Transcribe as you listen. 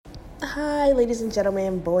Hi, ladies and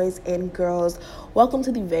gentlemen, boys and girls. Welcome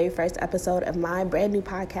to the very first episode of my brand new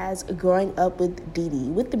podcast, Growing Up with Dee Dee.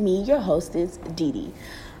 With me, your hostess, Dee Dee.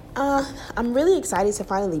 I'm really excited to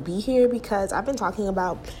finally be here because I've been talking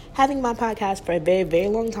about having my podcast for a very, very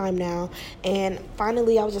long time now. And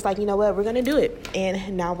finally, I was just like, you know what, we're going to do it.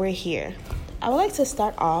 And now we're here. I would like to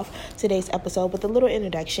start off today's episode with a little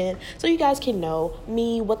introduction so you guys can know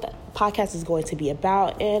me, what the podcast is going to be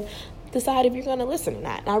about, and decide if you're going to listen or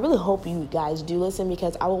not. And I really hope you guys do listen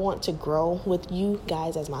because I will want to grow with you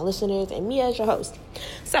guys as my listeners and me as your host.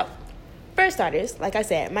 So, for starters, like I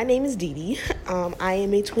said, my name is Dee Dee. I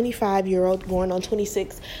am a 25-year-old born on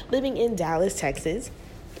 26, living in Dallas, Texas.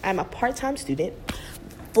 I'm a part-time student,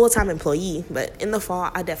 full-time employee, but in the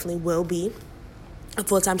fall, I definitely will be a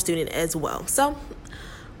full-time student as well. So,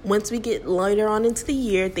 once we get later on into the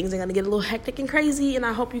year, things are going to get a little hectic and crazy, and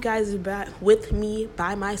I hope you guys are back with me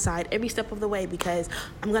by my side every step of the way because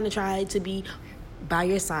I'm going to try to be by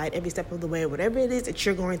your side every step of the way, whatever it is that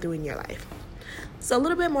you're going through in your life. So a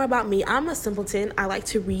little bit more about me. I'm a simpleton. I like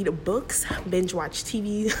to read books, binge watch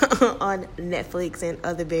TV on Netflix and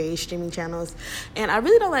other various streaming channels, and I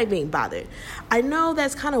really don't like being bothered. I know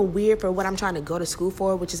that's kind of weird for what I'm trying to go to school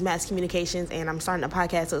for, which is mass communications, and I'm starting a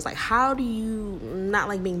podcast, so it's like, how do you not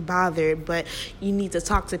like being bothered, but you need to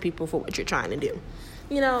talk to people for what you're trying to do?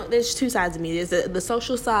 You know, there's two sides of me. There's the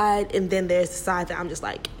social side, and then there's the side that I'm just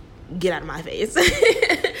like, get out of my face.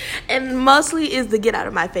 And mostly is the get out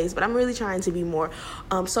of my face, but I'm really trying to be more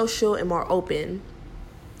social and more open.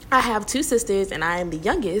 I have two sisters and I am the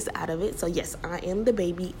youngest out of it, so yes, I am the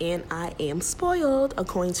baby and I am spoiled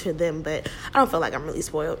according to them, but I don't feel like I'm really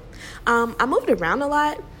spoiled. I moved around a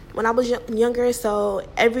lot when I was younger, so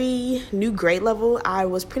every new grade level I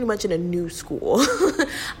was pretty much in a new school.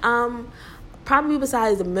 Probably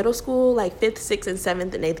besides the middle school, like 5th, 6th, and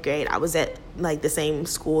 7th, and 8th grade, I was at like the same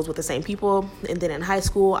schools with the same people. And then in high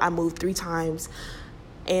school, I moved 3 times.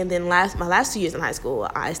 And then my last 2 years in high school,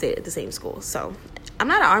 I stayed at the same school. So I'm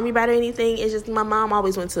not an army brat or anything. It's just my mom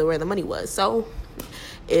always went to where the money was. So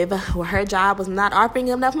if her job was not offering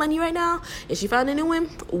enough money right now, and she found a new one,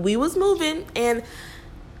 we was moving. And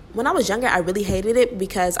when I was younger, I really hated it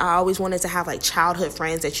because I always wanted to have like childhood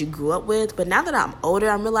friends that you grew up with. But now that I'm older,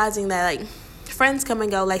 I'm realizing that like friends come and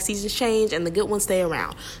go, like seasons change, and the good ones stay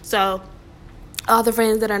around. So all the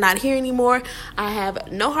friends that are not here anymore, I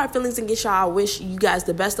have no hard feelings against y'all. I wish you guys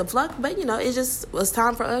the best of luck, but you know, it just was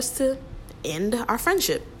time for us to end our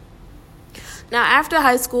friendship. Now, after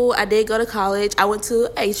high school, I did go to college. I went to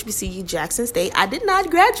HBCU Jackson State. I did not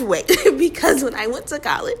graduate because when I went to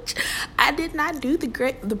college, I did not do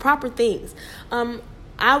the proper things.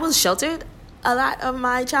 I was sheltered a lot of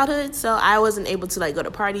my childhood, so I wasn't able to like go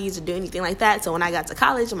to parties or do anything like that. So when I got to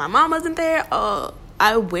college and my mom wasn't there,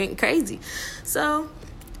 I went crazy. So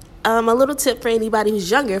a little tip for anybody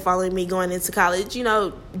who's younger following me going into college, you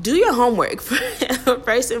know, do your homework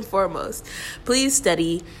first and foremost. Please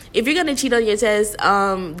study. If you're going to cheat on your test,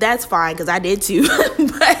 that's fine because I did too.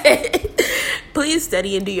 But please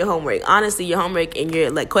study and do your homework. Honestly, your homework and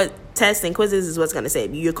your like tests and quizzes is what's going to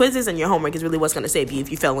save you. Your quizzes and your homework is really what's going to save you if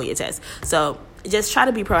you fail on your test. So just try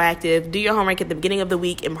to be proactive. Do your homework at the beginning of the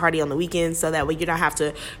week and party on the weekends so that way you don't have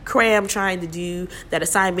to cram trying to do that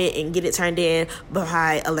assignment and get it turned in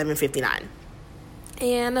by 11:59.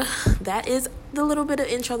 And that is the little bit of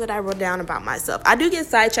intro that I wrote down about myself. I do get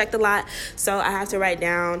sidetracked a lot, so I have to write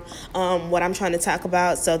down what I'm trying to talk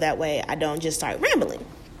about so that way I don't just start rambling.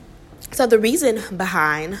 So the reason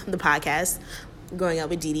behind the podcast, Growing Up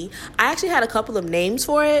with Dee Dee, I actually had a couple of names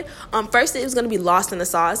for it. First, it was going to be Lost in the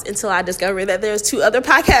Sauce until I discovered that there's 2 other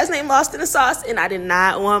podcasts named Lost in the Sauce, and I did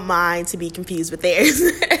not want mine to be confused with theirs.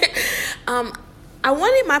 I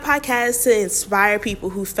wanted my podcast to inspire people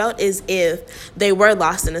who felt as if they were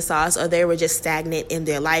lost in the sauce or they were just stagnant in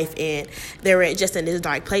their life and they were just in this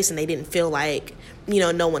dark place and they didn't feel like, you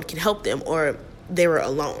know, no one can help them or they were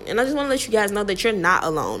alone. And I just want to let you guys know that you're not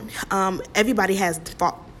alone. Everybody has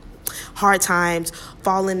hard times,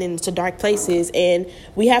 falling into dark places, and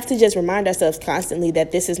we have to just remind ourselves constantly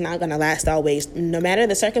that this is not going to last always. No matter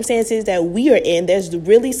the circumstances that we are in, there's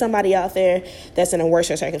really somebody out there that's in a worse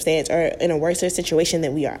circumstance or in a worse situation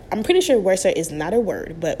than we are. I'm pretty sure worse is not a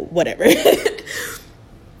word, but whatever.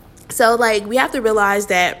 So like we have to realize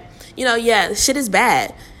that, you know, yeah, shit is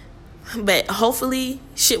bad, but hopefully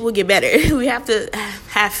shit will get better. We have to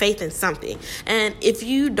have faith in something. And if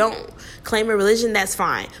you don't claim a religion, that's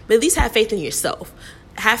fine. But at least have faith in yourself.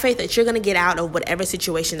 Have faith that you're going to get out of whatever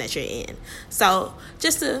situation that you're in. So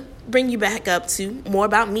just to bring you back up to more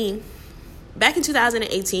about me, back in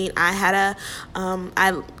 2018, I had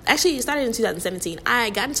I actually started in 2017. I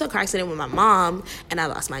got into a car accident with my mom, and I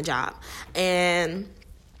lost my job. And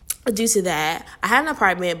due to that, I had an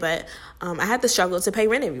apartment, but I had to struggle to pay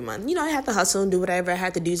rent every month. I had to hustle and do whatever I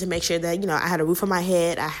had to do to make sure that, I had a roof on my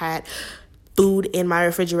head, I had food in my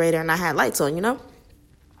refrigerator, and I had lights on.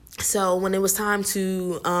 So when it was time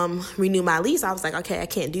to renew my lease, I was like, okay, I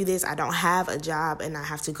can't do this. I don't have a job, and I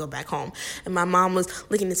have to go back home. And my mom was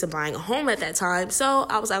looking into buying a home at that time. So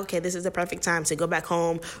I was like, okay, this is the perfect time to go back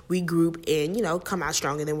home, regroup, and, come out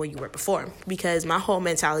stronger than where you were before. Because my whole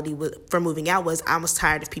mentality for moving out was I was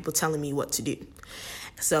tired of people telling me what to do.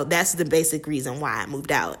 So that's the basic reason why I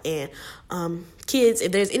moved out. And kids,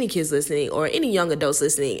 if there's any kids listening or any young adults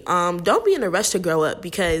listening, don't be in a rush to grow up,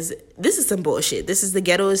 because this is some bullshit. This is the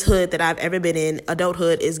ghettoest hood that I've ever been in.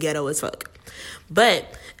 Adulthood is ghetto as fuck. But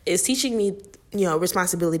it's teaching me,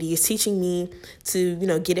 responsibility. It's teaching me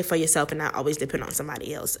to, get it for yourself and not always depend on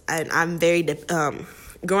somebody else. And I'm very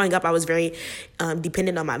growing up, I was very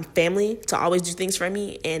dependent on my family to always do things for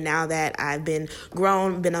me. And now that I've been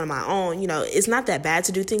grown, been on my own, it's not that bad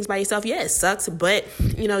to do things by yourself. Yeah, it sucks, but,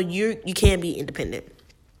 you can be independent.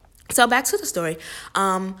 So back to the story.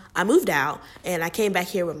 I moved out and I came back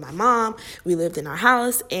here with my mom. We lived in our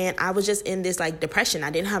house, and I was just in this depression. I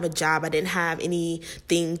didn't have a job. I didn't have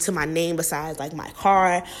anything to my name besides my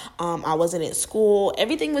car. I wasn't in school.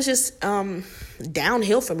 Everything was just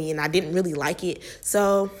downhill for me, and I didn't really like it.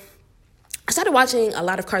 So I started watching a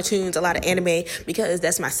lot of cartoons, a lot of anime, because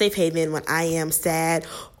that's my safe haven when I am sad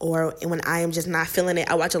or when I am just not feeling it.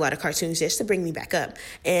 I watch a lot of cartoons just to bring me back up.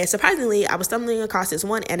 And surprisingly, I was stumbling across this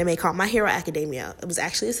one anime called My Hero Academia. It was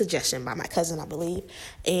actually a suggestion by my cousin, I believe.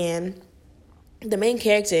 And the main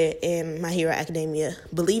character in My Hero Academia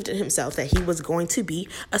believed in himself that he was going to be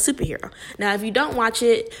a superhero. Now, if you don't watch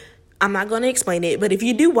it, I'm not going to explain it, but if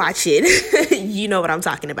you do watch it, you know what I'm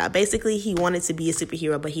talking about. Basically, he wanted to be a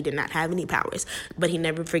superhero, but he did not have any powers. But he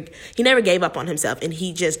never gave up on himself, and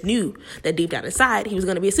he just knew that deep down inside he was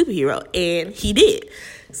going to be a superhero, and he did.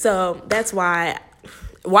 So that's why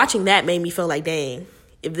watching that made me feel like, dang,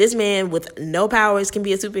 if this man with no powers can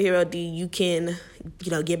be a superhero, you can,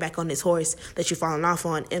 get back on this horse that you've fallen off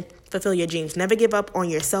on and fulfill your dreams. Never give up on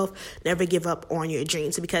yourself. Never give up on your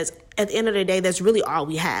dreams, because at the end of the day, that's really all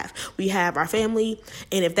we have. We have our family,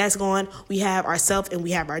 and if that's gone, we have ourselves and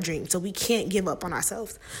we have our dreams. So we can't give up on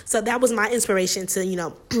ourselves. So that was my inspiration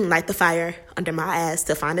to, light the fire under my ass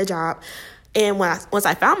to find a job. And once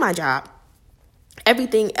I found my job,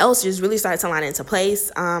 everything else just really started to line into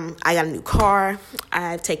place. I got a new car.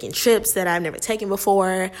 I've taken trips that I've never taken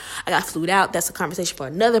before. I got flued out. That's a conversation for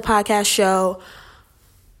another podcast show.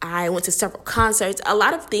 I went to several concerts. A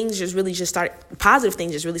lot of things positive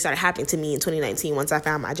things just really started happening to me in 2019 once I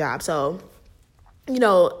found my job. So,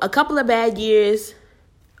 a couple of bad years,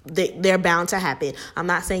 they're bound to happen. I'm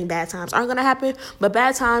not saying bad times aren't going to happen, but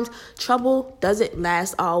bad times, trouble doesn't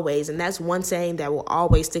last always. And that's one saying that will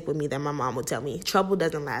always stick with me that my mom would tell me. Trouble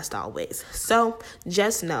doesn't last always. So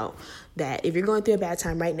just know that if you're going through a bad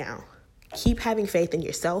time right now, keep having faith in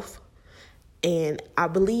yourself. And I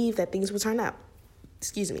believe that things will turn out.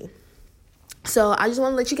 Excuse me. So I just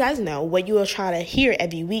want to let you guys know what you will try to hear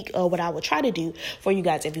every week, or what I will try to do for you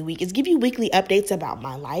guys every week is give you weekly updates about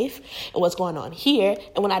my life and what's going on here.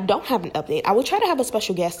 And when I don't have an update, I will try to have a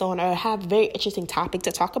special guest on or have a very interesting topic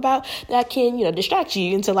to talk about that can, distract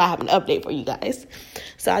you until I have an update for you guys.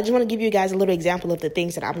 So I just want to give you guys a little example of the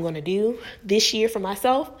things that I'm going to do this year for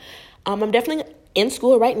myself. I'm definitely in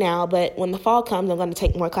school right now, but when the fall comes, I'm going to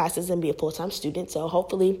take more classes and be a full-time student. So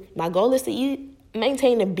hopefully my goal is to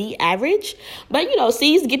maintain a B average, but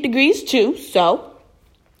C's get degrees too, so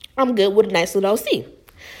I'm good with a nice little C.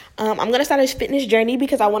 I'm going to start a fitness journey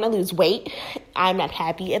because I want to lose weight. I'm not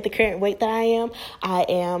happy at the current weight that I am. I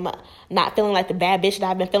am not feeling like the bad bitch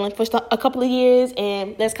that I've been feeling for a couple of years,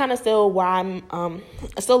 and that's kind of still why I'm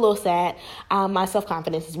still a little sad. My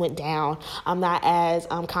self-confidence has went down. I'm not as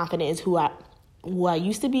confident as who I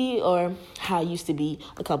used to be, or how I used to be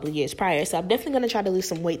a couple of years prior. So I'm definitely going to try to lose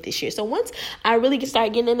some weight this year. So once I really can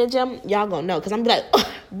start getting in the gym, y'all going to know. Because I'm like,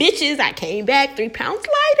 oh, bitches, I came back 3 pounds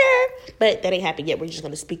lighter. But that ain't happened yet. We're just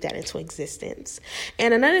going to speak that into existence.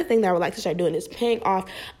 And another thing that I would like to start doing is paying off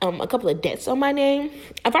a couple of debts on my name.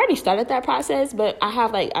 I've already started that process, but I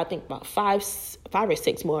have I think about five or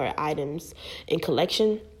six more items in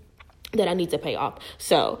collection that I need to pay off.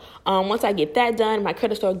 So once I get that done, my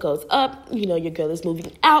credit score goes up. Your girl is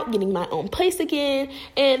moving out, getting my own place again.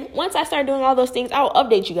 And once I start doing all those things, I'll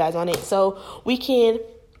update you guys on it so we can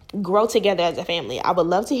grow together as a family. I would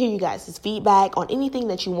love to hear you guys' feedback on anything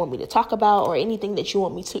that you want me to talk about or anything that you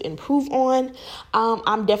want me to improve on.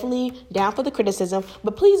 I'm definitely down for the criticism,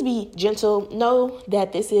 but please be gentle. Know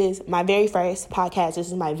that this is my very first podcast. This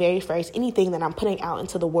is my very first anything that I'm putting out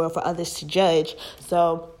into the world for others to judge.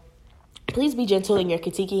 So please be gentle in your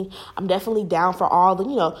critiquing. I'm definitely down for all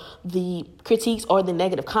the critiques or the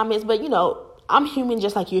negative comments, but I'm human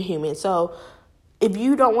just like you're human. So if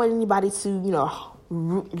you don't want anybody to,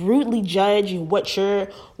 rudely judge what you're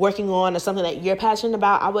working on or something that you're passionate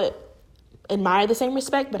about, I would admire the same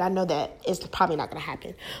respect, but I know that it's probably not going to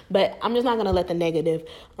happen. But I'm just not going to let the negative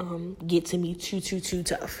get to me too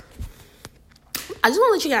tough. I just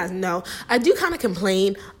want to let you guys know, I do kind of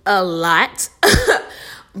complain a lot,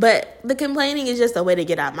 but the complaining is just a way to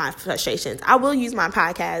get out my frustrations. I will use my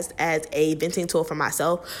podcast as a venting tool for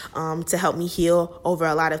myself to help me heal over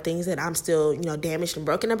a lot of things that I'm still, damaged and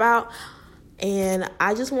broken about. And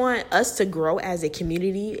I just want us to grow as a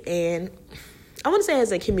community, and I wouldn't say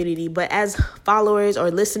as a community, but as followers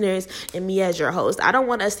or listeners and me as your host. I don't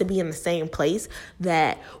want us to be in the same place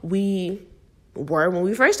that we were when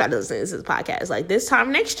we first started listening to this podcast. Like this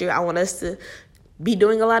time next year, I want us to be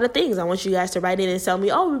doing a lot of things. I want you guys to write in and tell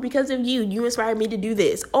me, oh, because of you inspired me to do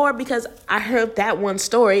this. Or because I heard that one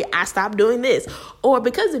story, I stopped doing this. Or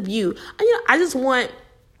because of you, I just want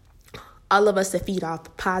all of us to feed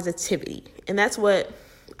off positivity. And that's what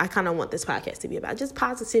I kind of want this podcast to be about, just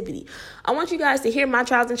positivity. I want you guys to hear my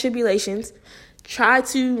trials and tribulations, try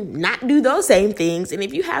to not do those same things. And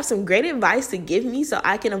if you have some great advice to give me so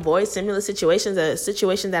I can avoid similar situations or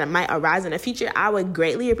situations that might arise in the future, I would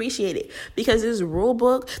greatly appreciate it. Because there is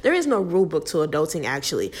no rule book to adulting,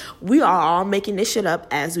 actually. We are all making this shit up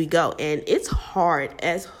as we go. And it's hard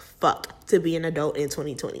as fuck to be an adult in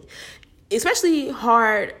 2020. Especially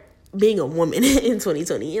hard being a woman in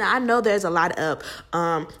 2020. I know there's a lot of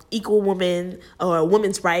equal women or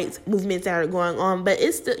women's rights movements that are going on, but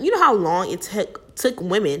it's still, how long it took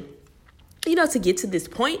women, to get to this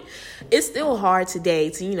point. It's still hard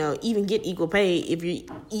today to, even get equal pay if you're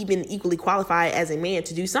even equally qualified as a man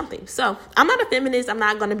to do something. So I'm not a feminist. I'm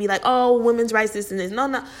not going to be like, oh, women's rights, this and this.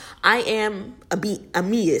 No. I am a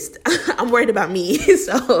meist. I'm worried about me.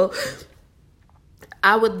 So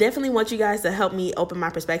I would definitely want you guys to help me open my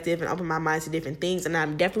perspective and open my mind to different things. And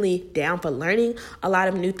I'm definitely down for learning a lot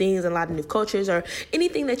of new things, a lot of new cultures, or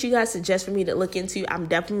anything that you guys suggest for me to look into. I'm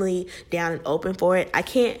definitely down and open for it. I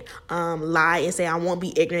can't lie and say I won't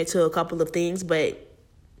be ignorant to a couple of things, but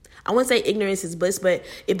I wouldn't say ignorance is bliss, but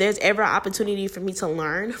if there's ever an opportunity for me to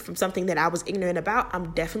learn from something that I was ignorant about, I'm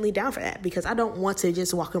definitely down for that, because I don't want to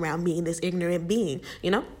just walk around being this ignorant being,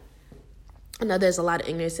 I know there's a lot of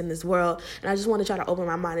ignorance in this world, and I just want to try to open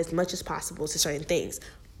my mind as much as possible to certain things.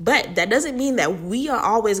 But that doesn't mean that we are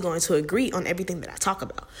always going to agree on everything that I talk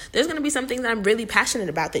about. There's going to be some things that I'm really passionate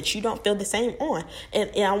about that you don't feel the same on.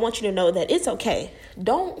 And I want you to know that it's okay.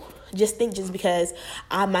 Don't just think just because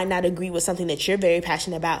I might not agree with something that you're very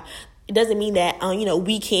passionate about, it doesn't mean that,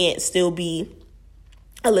 we can't still be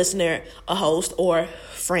a listener, a host, or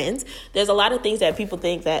friends. There's a lot of things that people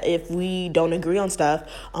think that if we don't agree on stuff,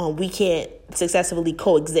 we can't successfully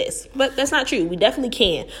coexist. But that's not true. We definitely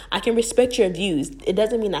can. I can respect your views. It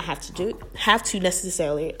doesn't mean I have to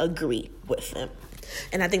necessarily agree with them.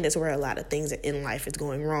 And I think that's where a lot of things in life is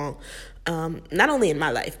going wrong. Not only in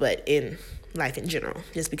my life, but in life in general.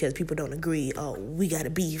 Just because people don't agree, we got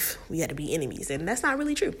to beef, we got to be enemies. And that's not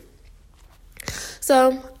really true.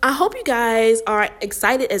 So I hope you guys are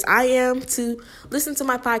excited as I am to listen to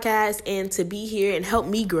my podcast and to be here and help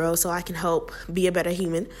me grow so I can help be a better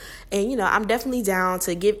human. And, I'm definitely down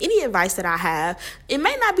to give any advice that I have. It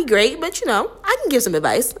may not be great, but, I can give some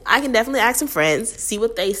advice. I can definitely ask some friends, see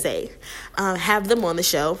what they say, have them on the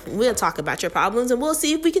show. We'll talk about your problems and we'll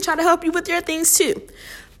see if we can try to help you with your things too.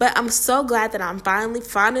 But I'm so glad that I'm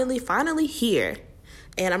finally here.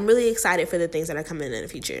 And I'm really excited for the things that are coming in the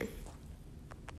future.